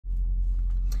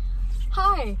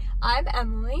Hi, I'm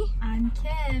Emily. I'm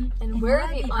Kim. And we're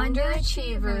the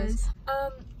Underachievers.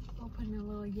 We'll put in a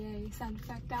little yay sound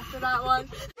effect after that one.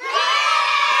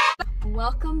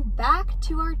 Welcome back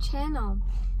to our channel.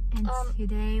 And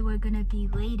today we're gonna be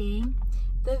rating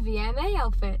the VMA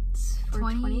outfits for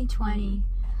 2020.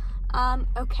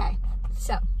 Okay,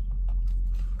 so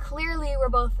clearly we're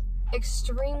both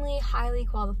extremely highly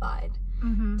qualified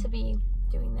to be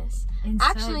doing this.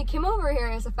 Actually, Kim over here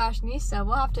is a fashionista.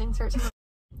 We'll have to insert some.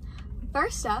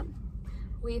 First up,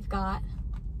 we've got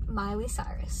Miley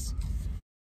Cyrus.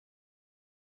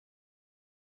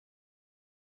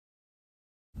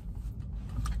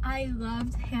 I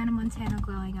loved Hannah Montana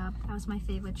growing up. That was my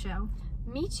favorite show.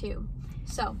 Me too.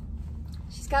 So,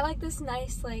 she's got like this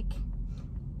nice, like,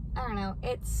 I don't know,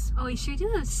 it's... Oh, should we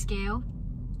do a scale?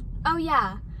 Oh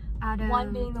yeah. Out of...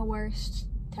 1 being the worst,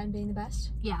 10 being the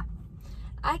best? Yeah.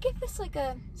 I give this like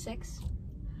a 6.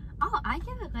 Oh, I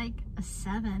give it like a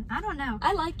 7. I don't know.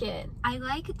 I like it. I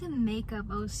like the makeup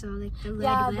also, like the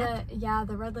red lip.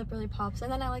 The red lip really pops.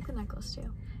 And then I like the necklace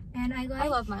too. And I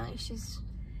love Miley. She's...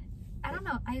 I don't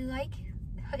know. I like...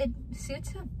 It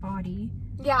suits her body.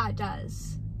 Yeah, it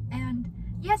does. And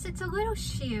yes, it's a little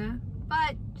sheer,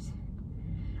 but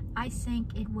I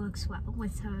think it works well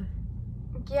with her.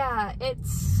 Yeah,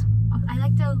 it's... I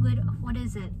like the little... What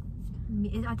is it?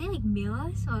 Are they like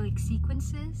mirrors or like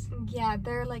sequences? Yeah,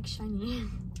 they're like shiny.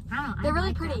 I don't know. They're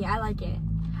really pretty. I like it.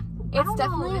 It's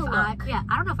definitely a look. I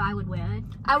don't know if I would wear it.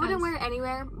 I wouldn't wear it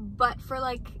anywhere, but for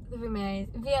like the VMAs,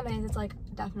 it's like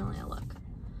definitely a look.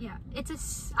 Yeah,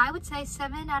 I would say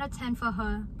 7 out of 10 for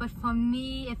her. But for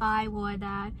me, if I wore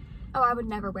that, oh, I would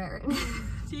never wear it.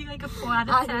 See, like a 4 out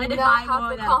of 10. I do not have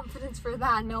the confidence for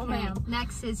that. No, ma'am.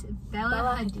 Next is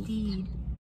Bella Hadid.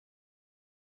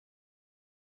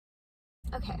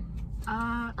 Okay.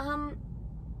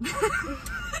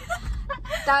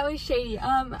 That was shady.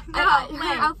 Her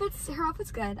outfit's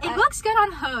good. It looks good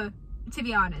on her, to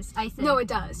be honest, I think. No, it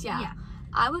does, yeah.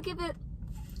 I would give it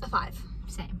a 5.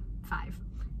 Same, 5.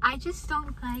 I just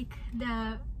don't like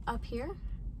the... Up here?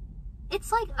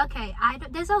 It's like, okay,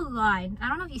 there's a line. I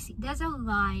don't know if you see, there's a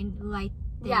line right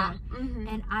there. Yeah.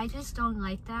 And I just don't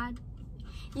like that.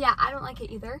 Yeah, I don't like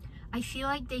it either. I feel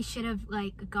like they should have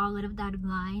like got rid of that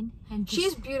line and just,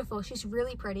 she's beautiful. She's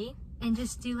really pretty. And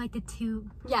just do like the 2.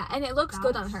 Yeah, and it looks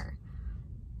good on her.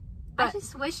 But I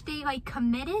just wish they like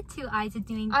committed to either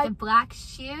doing the black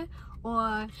sheer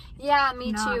or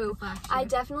me too. I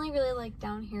definitely really like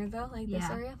down here though, like this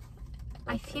area.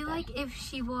 I feel like if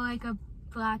she wore like a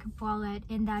black bralette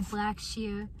in that black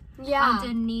sheer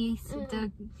underneath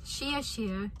the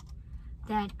sheer,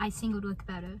 that I think would look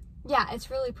better. Yeah, it's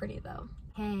really pretty though.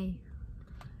 Okay.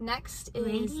 Next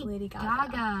is Lady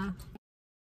Gaga.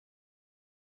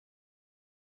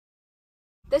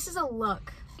 This is a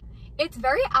look. It's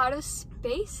very out of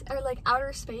space, or like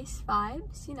outer space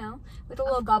vibes, you know, with a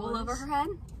little bubble over her head.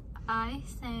 I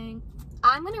think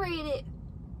I'm gonna rate it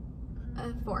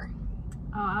a 4.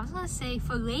 Oh, I was gonna say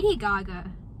for Lady Gaga.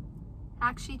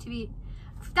 Actually,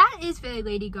 that is very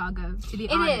Lady Gaga, to be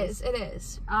honest. It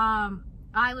is.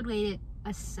 I would rate it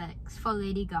a 6 for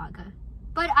Lady Gaga.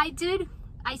 But I think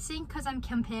because I'm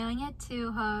comparing it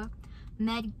to her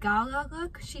Met Gala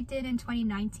look she did in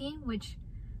 2019, which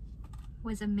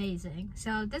was amazing.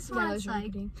 So this one's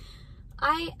like, really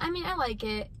I mean, I like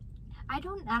it. I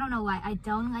don't know why. I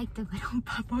don't like the little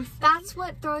bubble thing. That's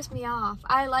what throws me off.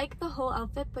 I like the whole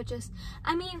outfit, but just,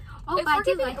 I mean, we're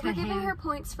giving her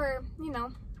points for, you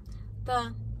know,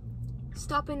 the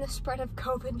stopping the spread of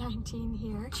COVID-19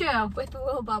 here. True. With the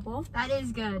little bubble. That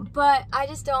is good. But I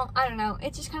don't know.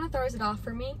 It just kind of throws it off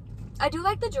for me. I do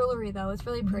like the jewelry though. It's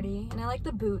really pretty. And I like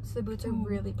the boots. The boots are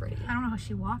really pretty. I don't know how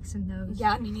she walks in those.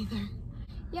 Yeah, me neither.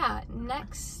 Yeah,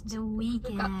 next. The Weeknd.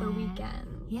 We've got The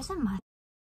Weeknd. He has a mustache?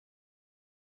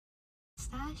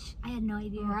 I had no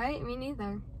idea. Right? Me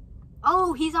neither.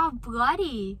 Oh, he's all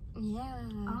bloody. Yeah.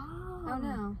 Oh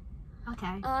no.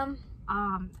 Okay.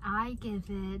 I give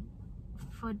it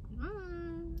for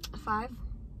 5.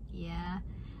 Yeah,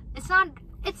 it's not.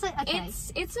 It's like okay.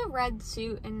 It's a red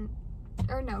suit and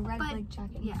red like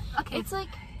jacket. Yeah. Okay. It's like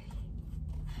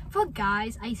for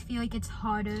guys, I feel like it's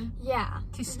harder. Yeah.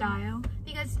 To style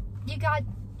because you got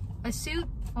a suit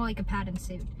or like a pattern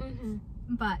suit.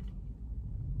 But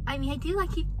I mean, I do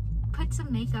like he put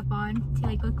some makeup on to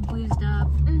like look bruised up.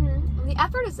 The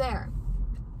effort is there.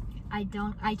 I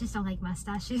just don't like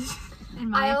mustaches. In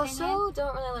my opinion. Also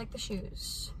don't really like the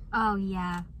shoes. Oh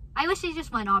yeah. I wish they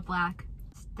just went all black.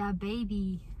 The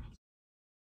baby.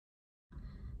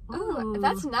 Ooh,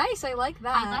 that's nice. I like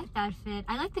that. I like that fit.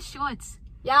 I like the shorts.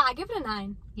 Yeah, I give it a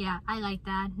 9. Yeah, I like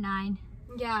that. 9.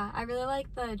 Yeah, I really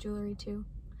like the jewelry too.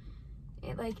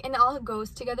 It and it all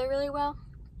goes together really well.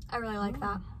 I really like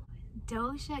that.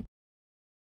 Doja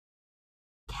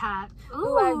Cat.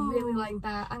 Ooh, I really like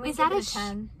that. I'm gonna give it a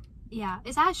 10. Yeah,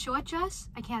 is that a short dress?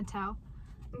 I can't tell.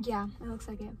 Yeah, it looks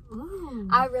like it. Ooh.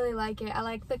 I really like it. I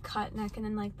like the cut neck and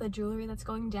then like the jewelry that's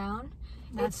going down.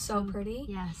 That's so pretty.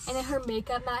 Yes. And then her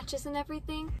makeup matches and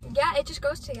everything. Yeah, it just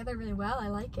goes together really well. I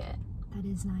like it. That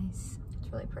is nice.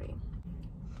 It's really pretty.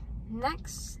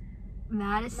 Next,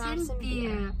 Madison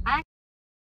Beer. I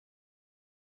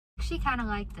actually kind of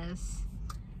like this.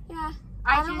 Yeah,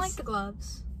 I don't like the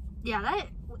gloves. Yeah,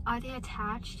 are they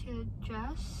attached to the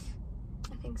dress?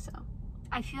 I think so.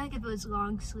 I feel like if it was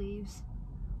long sleeves.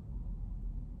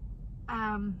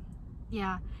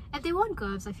 Yeah. If they weren't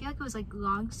gloves, I feel like it was like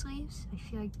long sleeves. I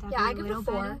feel like that'd be a little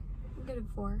better. I give it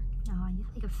a 4. No, you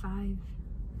like a 5.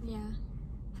 Yeah.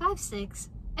 5, 6.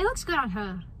 It looks good on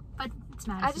her, but it's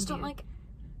Madison I just don't Beer. like.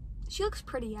 She looks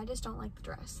pretty. I just don't like the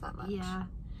dress that much. Yeah.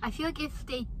 I feel like if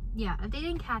they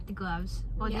didn't cat the gloves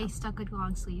or they stuck with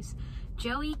long sleeves.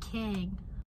 Joey King.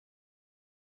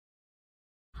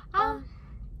 I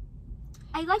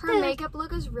like her makeup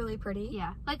look is really pretty.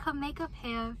 Yeah, like her makeup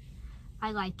hair,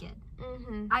 I like it.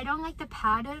 Mm-hmm. I don't like the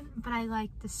pattern, but I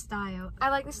like the style. I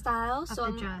like the style. Of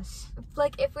so the dress.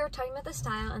 Like if we were talking about the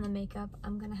style and the makeup,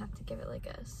 I'm gonna have to give it like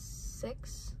a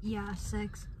 6. Yeah,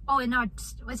 6. Oh, and not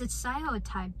was it style or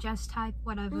type? Just type,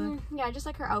 whatever. Yeah, just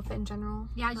like her outfit in general.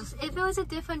 Yeah, just if it was a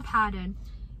different pattern.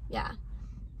 Yeah.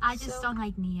 I just don't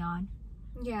like neon.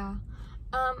 Yeah.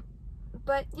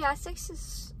 But yeah, 6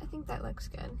 is. I think that looks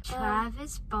good.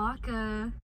 Travis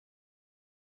Barker.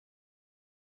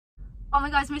 Oh my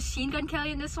gosh, Machine Gun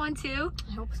Kelly in this one too?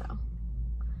 I hope so.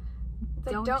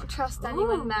 The don't trust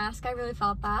anyone mask, I really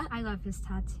felt that. I love his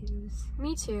tattoos.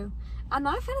 Me too. I'm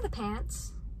not a fan of the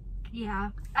pants.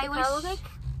 Yeah. I wish, Paralletic?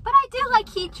 but I did like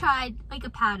he tried like a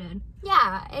pattern.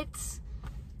 Yeah, it's.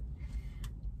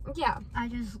 Yeah. I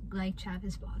just like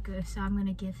Travis Barker, so I'm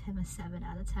gonna give him a 7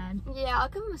 out of 10. Yeah, I'll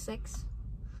give him a 6.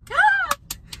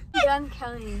 Gun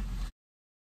Kelly.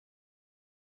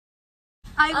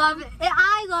 I love it.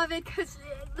 I love it because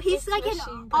he's like an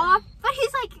off, but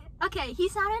he's like, okay,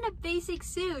 he's not in a basic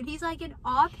suit. He's like an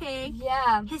all pink.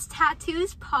 Yeah. His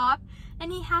tattoos pop,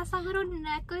 and he has that little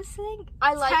necklace thing.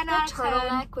 I like the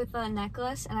turtleneck with the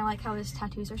necklace, and I like how his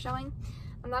tattoos are showing.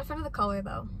 I'm not a fan of the color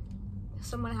though,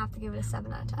 so I'm gonna have to give it a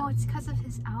 7 out of 10. Oh, it's because of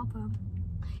his album.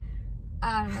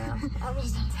 I don't know. I'm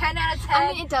just 10 out of 10.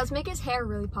 I mean, it does make his hair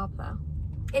really pop though.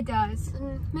 It does.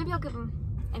 Maybe I'll give him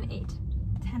an 8.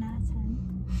 10 out of 10.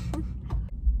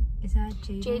 Is that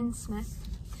Jaden Smith?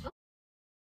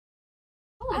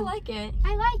 Oh, I like it.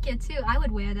 I like it too. I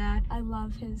would wear that. I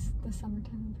love the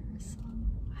Summertime in Paris song.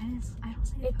 I don't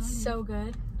say it's so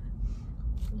good.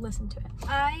 Listen to it.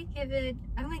 I'm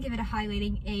gonna give it a high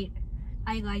rating 8.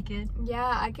 I like it.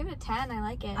 Yeah, I give it a 10. I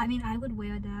like it. I mean, I would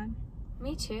wear that.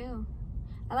 Me too.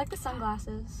 I like the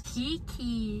sunglasses.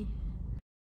 Kiki.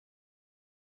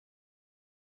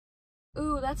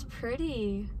 Ooh, that's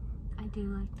pretty. I do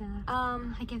like that.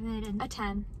 I give it a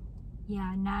 10.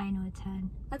 Yeah, 9 or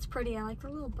 10. That's pretty. I like the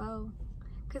little bow,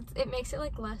 cause it makes it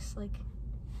like less like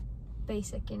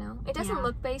basic, you know. It doesn't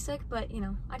look basic, but you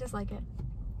know, I just like it.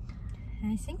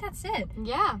 And I think that's it.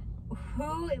 Yeah.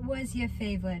 Who was your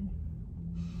favorite?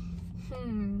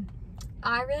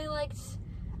 I really liked.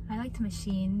 I liked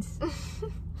Machines.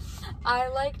 I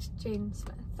liked Jaden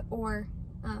Smith, or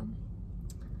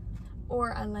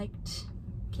I liked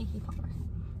Kiki Palmer.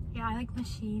 Yeah, I like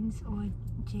Machines or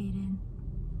Jaden.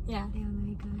 Yeah. They were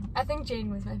really good. I think Jaden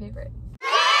was my favorite.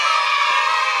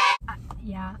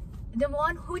 Yeah.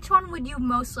 Which one would you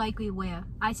most likely wear?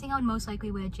 I think I would most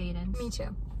likely wear Jaden's. Me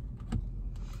too.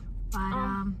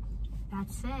 But,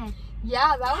 that's it.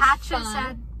 Yeah, that was catch fun. us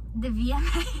at the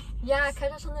VMA. Yeah,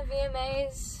 catch us on the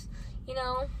VMAs, you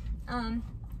know.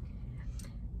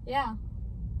 Yeah.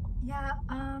 Yeah,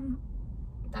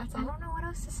 that's all. I don't know what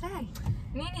else to say.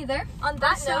 Me neither. On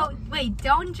that note, wait,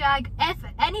 don't drag. If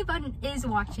anyone is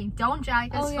watching, don't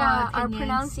drag us for our opinions. Our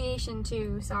pronunciation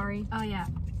too. Sorry. Oh yeah,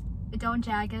 don't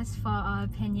drag us for our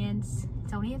opinions.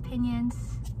 It's only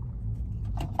opinions.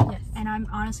 Yes. And I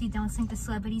honestly don't think the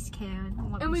celebrities care.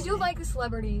 And we do like the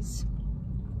celebrities.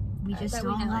 We just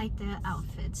don't like their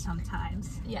outfits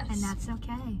sometimes. Yes. And that's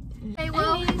okay. Okay,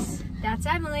 well, that's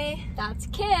Emily. That's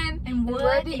Kim. And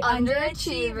we're the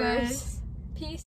Underachievers. Peace.